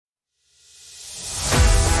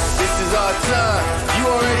our time. You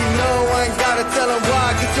already know, I ain't gotta tell them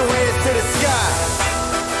why. Get your hands to the sky.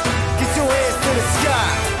 Get your hands to the sky.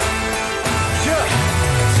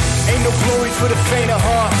 Yeah. Ain't no glory for the faint of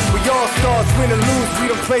heart. We all stars, win or lose, we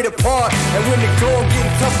don't play the part. And when the going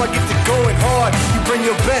getting tough, I get to going hard. You bring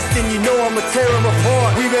your best and you know I'ma tear them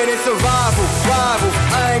apart. We been in survival, rival.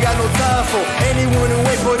 I ain't got no time for anyone who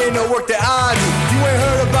ain't put in the work that I do. You ain't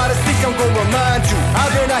heard about it, think I'm gonna remind you.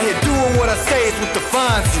 I've been out here doing what I say is what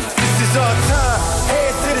defines you. This is our time,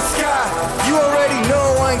 hands to the sky. You already know,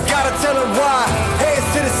 I ain't gotta tell them why. Hands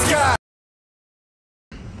to the sky.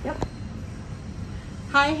 Yep.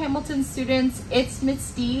 Hi Hamilton students, it's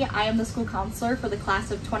Miss D. I am the school counselor for the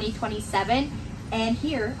class of 2027, and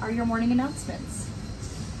here are your morning announcements.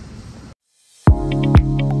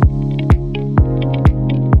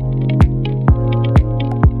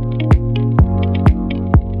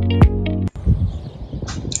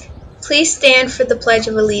 Please stand for the Pledge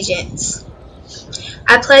of Allegiance.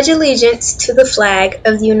 I pledge allegiance to the flag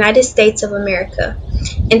of the United States of America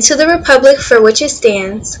and to the republic for which it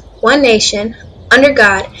stands, one nation, under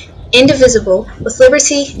God, indivisible, with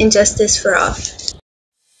liberty and justice for all.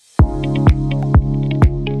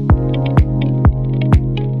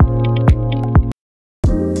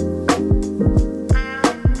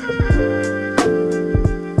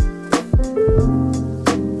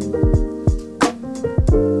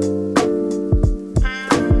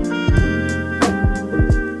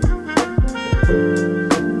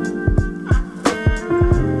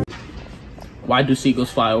 Why do seagulls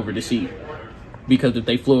fly over the sea? Because if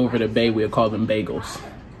they flew over the bay, we'll call them bagels.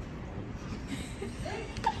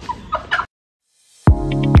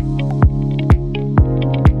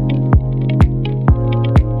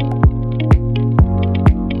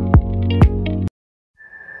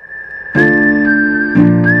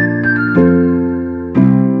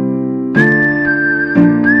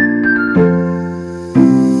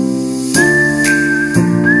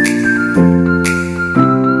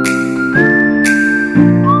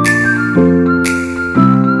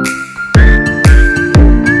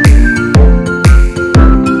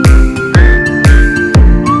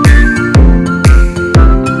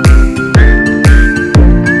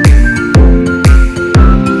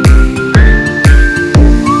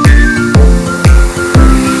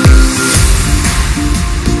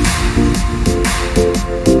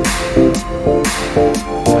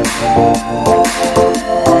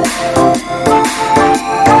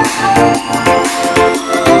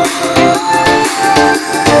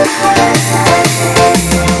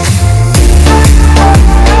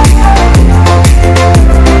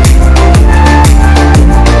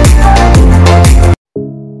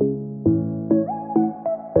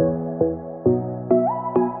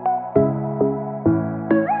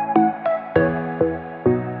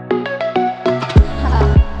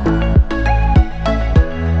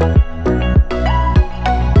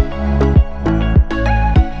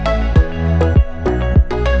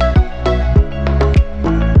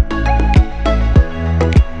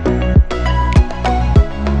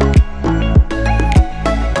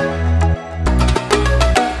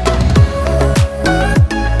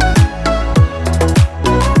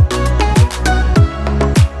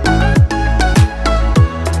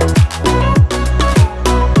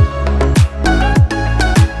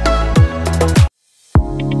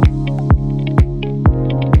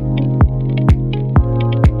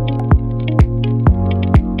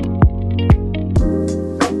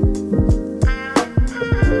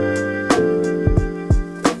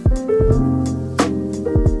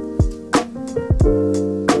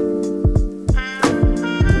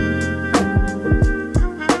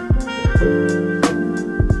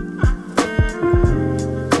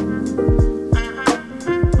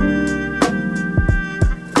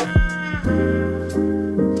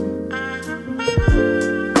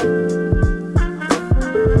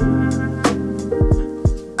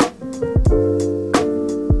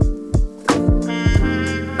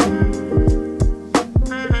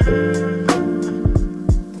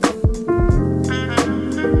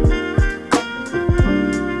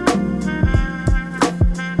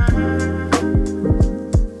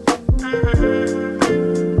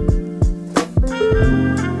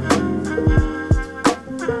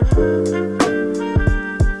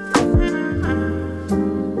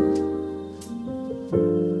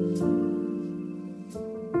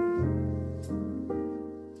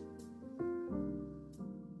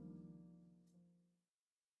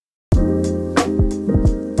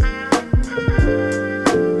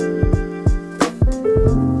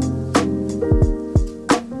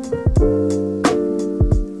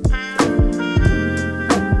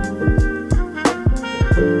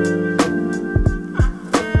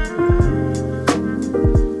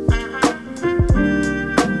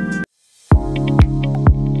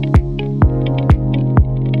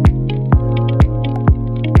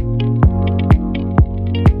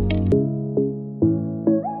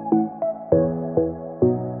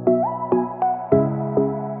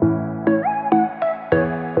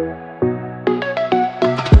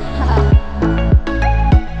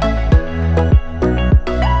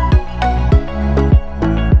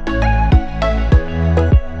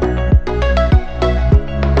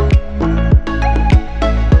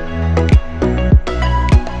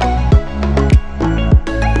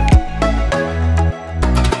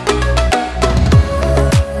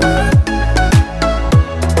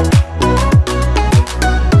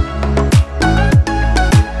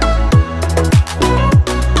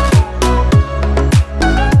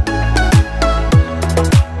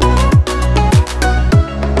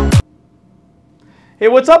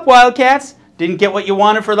 what's up, Wildcats? Didn't get what you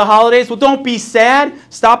wanted for the holidays? Well, don't be sad.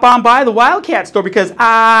 Stop on by the Wildcat store because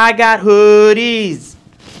I got hoodies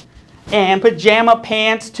and pajama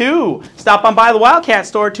pants too. Stop on by the Wildcat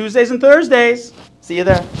store Tuesdays and Thursdays. See you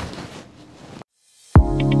there.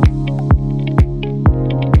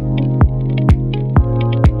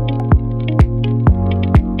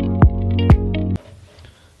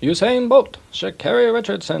 Usain Bolt, Sha'Carri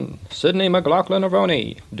Richardson, Sydney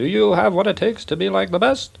McLaughlin-Aroney. Do you have what it takes to be like the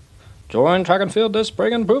best? Join track and field this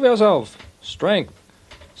spring and prove yourself. Strength,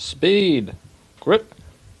 speed, grit,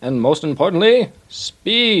 and most importantly,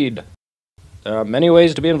 speed. There are many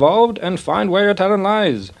ways to be involved and find where your talent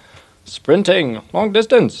lies. Sprinting, long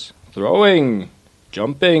distance, throwing,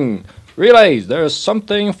 jumping, relays. There is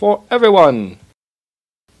something for everyone.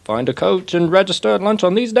 Find a coach and register at lunch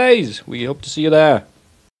on these days. We hope to see you there.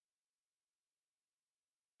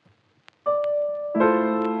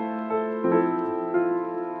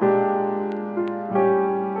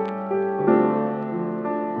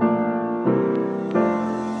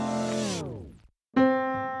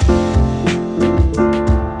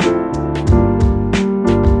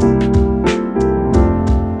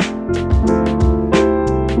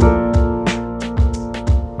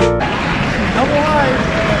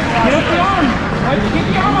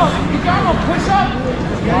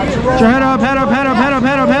 Get your head up, head up, head up, head up,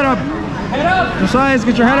 head up, head up. Head up. Besides,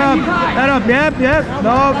 get your head up. Head up, yep, yep.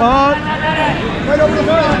 No, oh. Right over the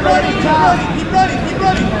front. Keep running, keep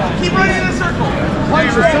running, keep running. Keep running in a circle.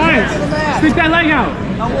 Besides, stick that leg out.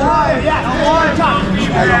 Yeah, top.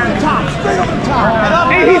 Straight over the top, straight over the top. Head up.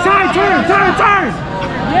 Hey, he's high, turn, turn, turn.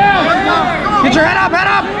 Yeah. Get your head up, head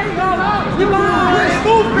up.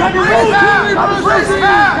 Grab his wrist.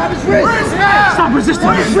 Grab his wrist. Stop resisting.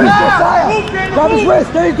 Grab his wrist. Grab his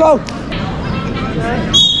wrist. There you go.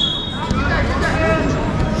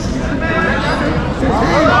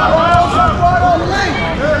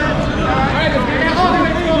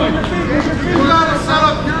 You gotta set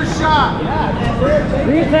up your shot.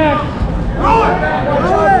 Reset.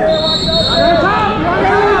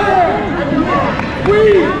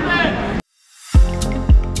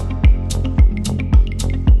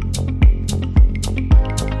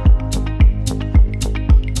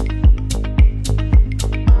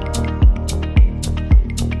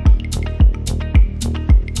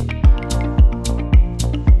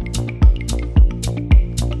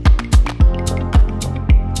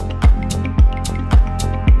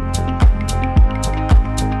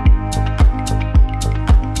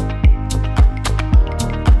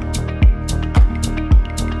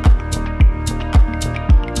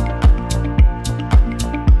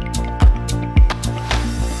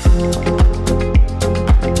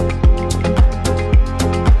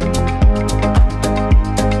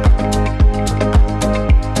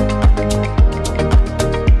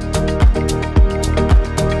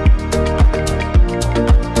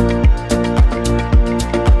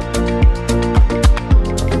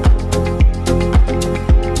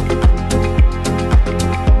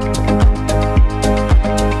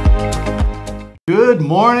 Good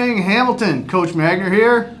morning, Hamilton. Coach Magner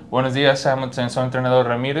here. Buenos días, Hamilton. Soy entrenador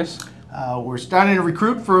Ramírez. We're starting to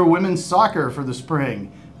recruit for women's soccer for the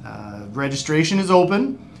spring. Registration is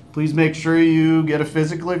open. Please make sure you get a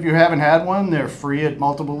physical if you haven't had one. They're free at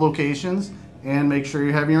multiple locations. And make sure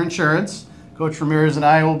you have your insurance. Coach Ramirez and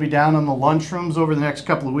I will be down in the lunchrooms over the next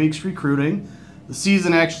couple of weeks recruiting. The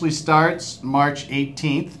season actually starts March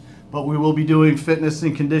 18th, but we will be doing fitness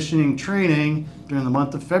and conditioning training during the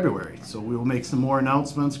month of February. So we will make some more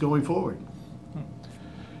announcements going forward.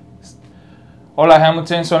 Hola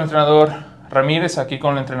Hamilton, soy el entrenador Ramírez, aquí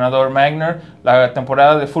con el entrenador Magner. La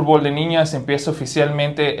temporada de fútbol de niñas empieza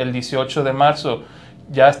oficialmente el 18 de marzo.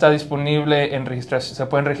 Ya está disponible en registración, se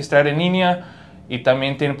pueden registrar en línea y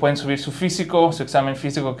también pueden subir su físico, su examen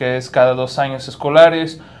físico que es cada 2 años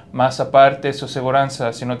escolares, más aparte su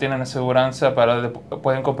aseguranza. Si no tienen aseguranza,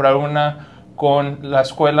 pueden comprar una con la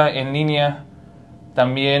escuela en línea.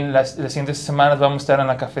 También las siguientes semanas vamos a estar en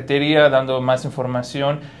la cafetería dando más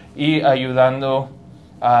información y ayudando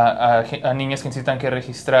a niñas que necesitan que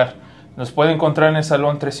registrar. Nos puede encontrar en el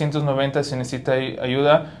salón 390 si necesita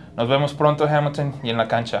ayuda. Nos vemos pronto, Hamilton, y en la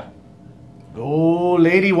cancha. Go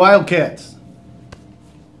Lady Wildcats!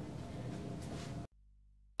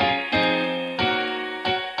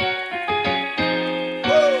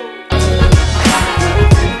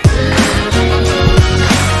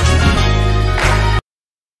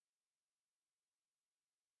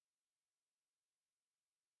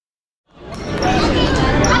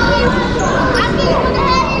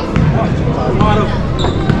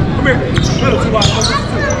 Come here. Middle, 2 out.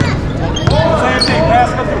 Same thing.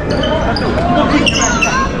 Pass. Come through. Come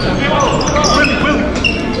through.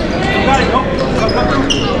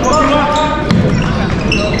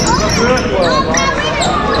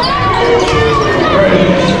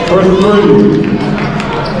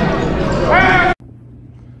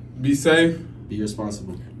 Be safe. Be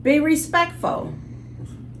responsible. Be respectful.